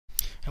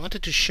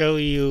wanted to show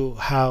you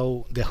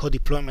how the whole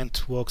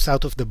deployment works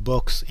out of the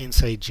box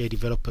inside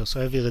JDeveloper. So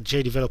I have here a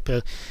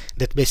JDeveloper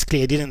that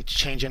basically I didn't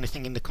change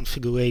anything in the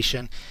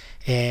configuration,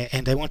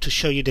 and I want to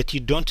show you that you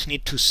don't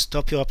need to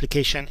stop your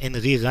application and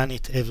rerun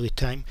it every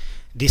time.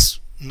 This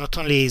not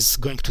only is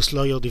going to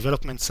slow your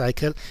development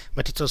cycle,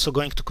 but it's also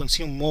going to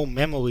consume more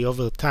memory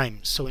over time.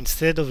 So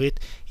instead of it,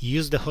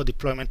 use the whole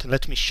deployment, and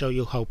let me show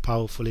you how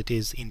powerful it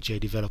is in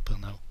JDeveloper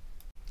now.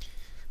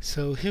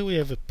 So here we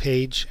have a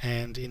page,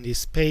 and in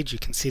this page you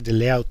can see the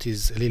layout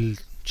is a little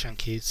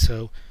chunky.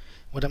 So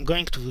what I'm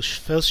going to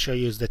first show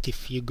you is that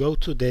if you go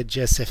to the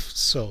JSF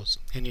source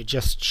and you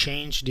just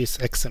change this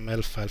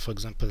XML file, for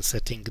example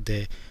setting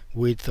the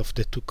width of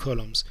the 2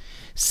 columns,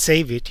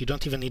 save it, you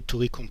don't even need to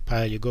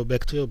recompile, you go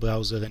back to your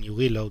browser and you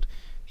reload,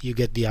 you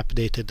get the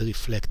updated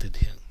reflected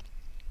here.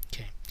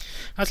 Okay,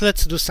 now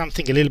let's do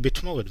something a little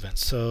bit more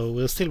advanced. So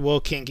we're still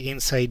working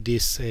inside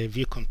this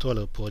view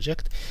controller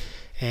project,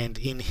 and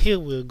in here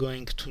we're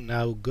going to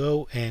now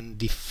go and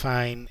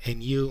define a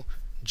new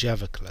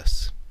Java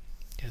class.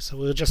 Okay, so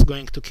we're just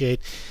going to create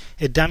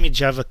a dummy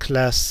Java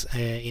class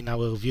in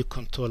our view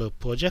controller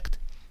project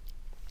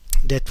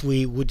that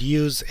we would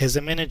use as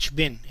a managed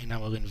bin in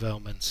our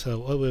environment.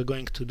 So all we're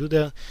going to do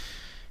there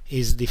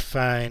is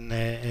define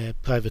a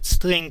private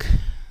string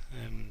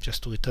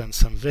just to return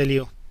some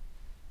value.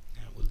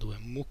 We'll do a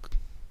mook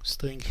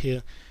string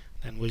here,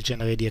 and we'll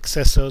generate the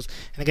accessors.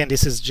 And again,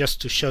 this is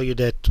just to show you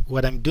that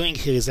what I'm doing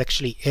here is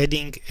actually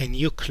adding a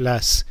new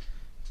class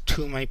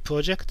to my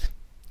project.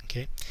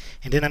 Okay,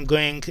 and then I'm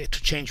going to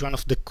change one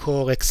of the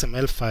core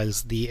XML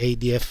files, the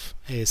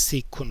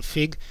ADF-C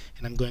config,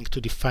 and I'm going to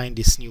define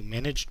this new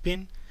managed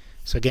bin.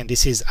 So again,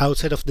 this is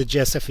outside of the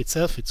JSF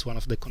itself, it's one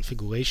of the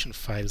configuration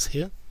files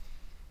here.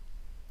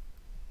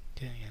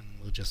 Okay,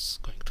 and we're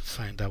just going to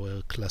find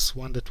our class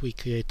 1 that we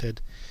created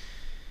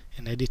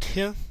and edit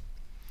here.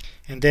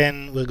 And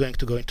then we're going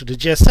to go into the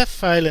JSF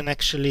file and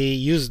actually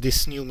use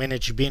this new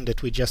managed bin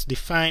that we just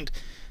defined.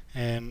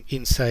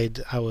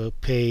 Inside our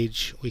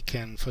page, we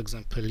can, for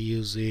example,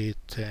 use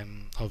it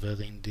over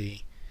in the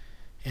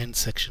end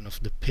section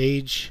of the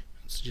page.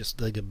 Let's just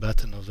drag a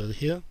button over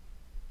here,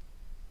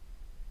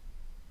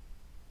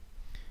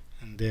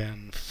 and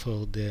then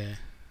for the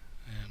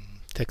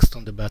text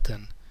on the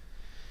button,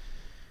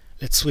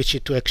 let's switch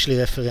it to actually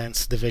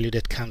reference the value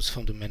that comes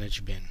from the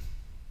managed bin.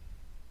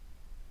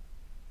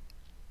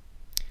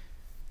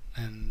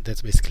 And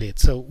that's basically it.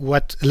 So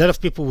what a lot of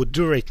people would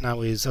do right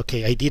now is,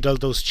 okay, I did all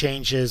those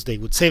changes, they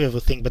would save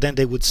everything, but then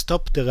they would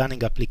stop the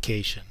running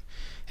application.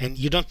 And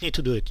you don't need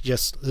to do it,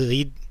 just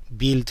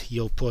rebuild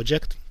your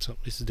project. So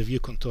this is the view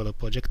controller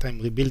project,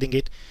 I'm rebuilding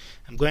it.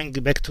 I'm going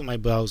back to my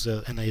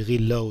browser and I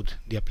reload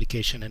the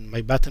application, and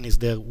my button is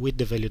there with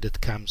the value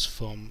that comes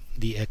from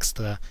the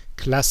extra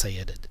class I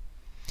added.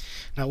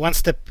 Now, one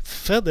step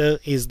further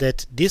is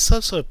that this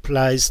also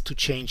applies to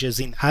changes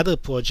in other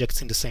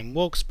projects in the same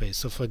workspace.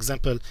 So for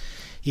example,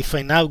 if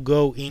I now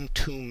go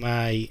into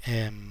my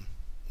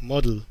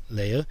model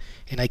layer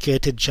and I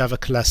created Java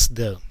class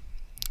there,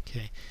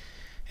 okay,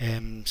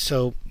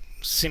 so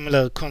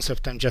similar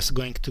concept, I'm just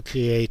going to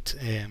create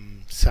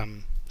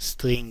some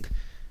string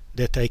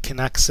that I can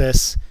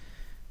access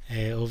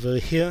over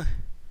here.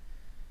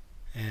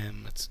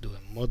 Let's do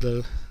a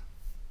model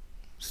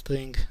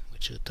string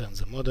which returns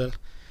a model.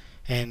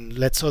 And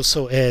let's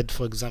also add,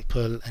 for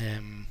example,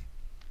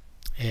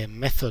 a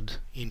method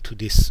into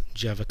this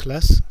Java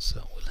class.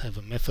 So we'll have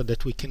a method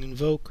that we can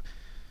invoke.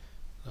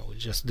 So we'll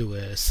just do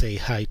a say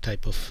hi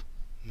type of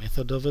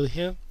method over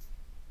here.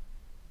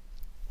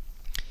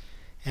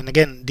 And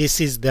again,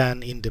 this is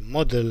done in the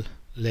model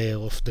layer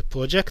of the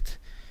project.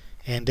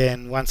 And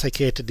then once I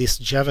created this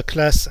Java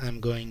class, I'm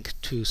going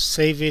to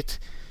save it,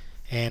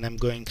 and I'm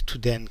going to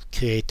then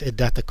create a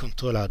data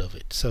control out of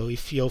it. So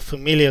if you're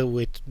familiar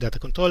with data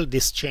control,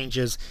 this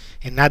changes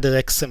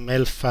another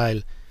XML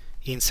file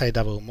inside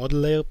our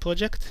model layer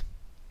project.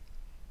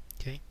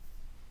 Okay,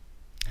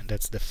 and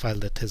that's the file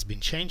that has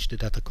been changed, the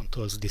data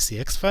controls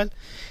DCX file.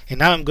 And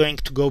now I'm going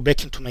to go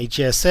back into my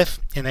JSF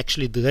and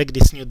actually drag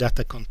this new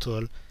data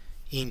control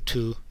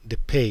into the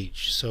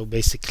page. So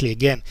basically,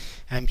 again,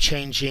 I'm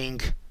changing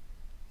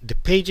the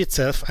page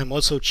itself. I'm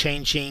also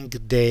changing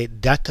the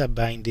data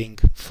binding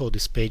for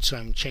this page. So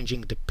I'm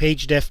changing the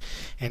page def,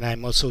 and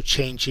I'm also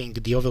changing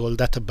the overall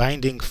data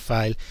binding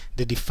file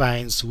that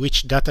defines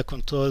which data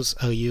controls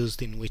are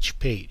used in which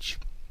page.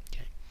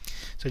 Okay.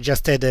 So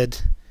just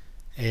added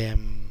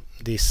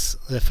this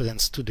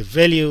reference to the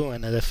value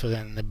and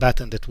a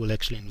button that will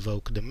actually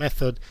invoke the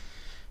method,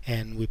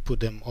 and we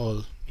put them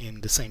all in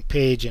the same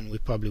page, and we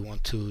probably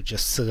want to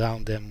just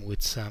surround them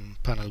with some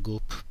panel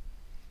group.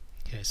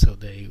 Okay, so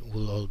they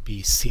will all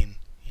be seen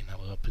in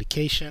our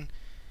application,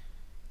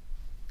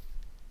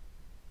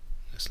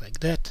 just like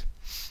that.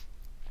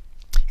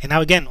 And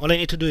now again, all I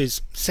need to do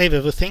is save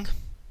everything,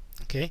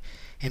 okay,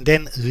 and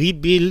then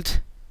rebuild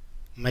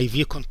my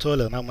view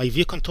controller. Now my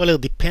view controller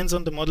depends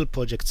on the model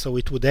project, so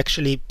it would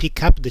actually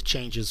pick up the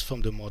changes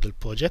from the model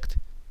project.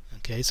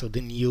 Okay, so the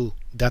new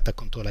data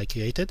control I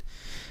created.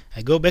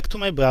 I go back to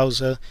my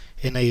browser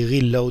and I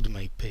reload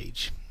my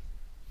page.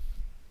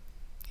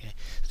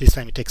 This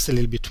time it takes a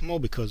little bit more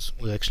because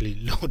we're actually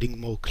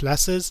loading more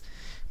classes.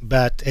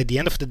 But at the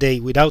end of the day,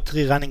 without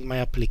rerunning my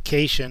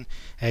application,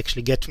 I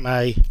actually get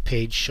my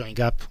page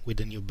showing up with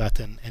a new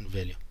button and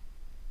value.